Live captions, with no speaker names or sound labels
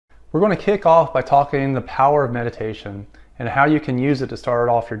We're going to kick off by talking the power of meditation and how you can use it to start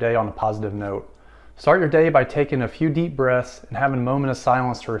off your day on a positive note. Start your day by taking a few deep breaths and having a moment of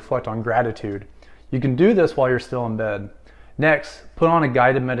silence to reflect on gratitude. You can do this while you're still in bed. Next, put on a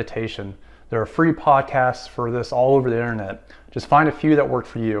guided meditation. There are free podcasts for this all over the internet. Just find a few that work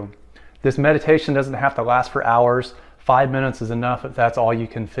for you. This meditation doesn't have to last for hours. 5 minutes is enough if that's all you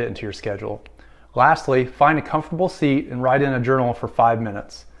can fit into your schedule. Lastly, find a comfortable seat and write in a journal for 5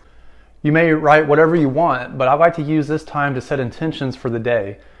 minutes. You may write whatever you want, but I like to use this time to set intentions for the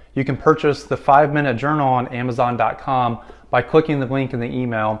day. You can purchase the 5-minute journal on Amazon.com by clicking the link in the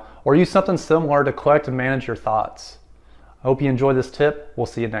email, or use something similar to collect and manage your thoughts. I hope you enjoyed this tip. We'll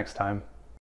see you next time.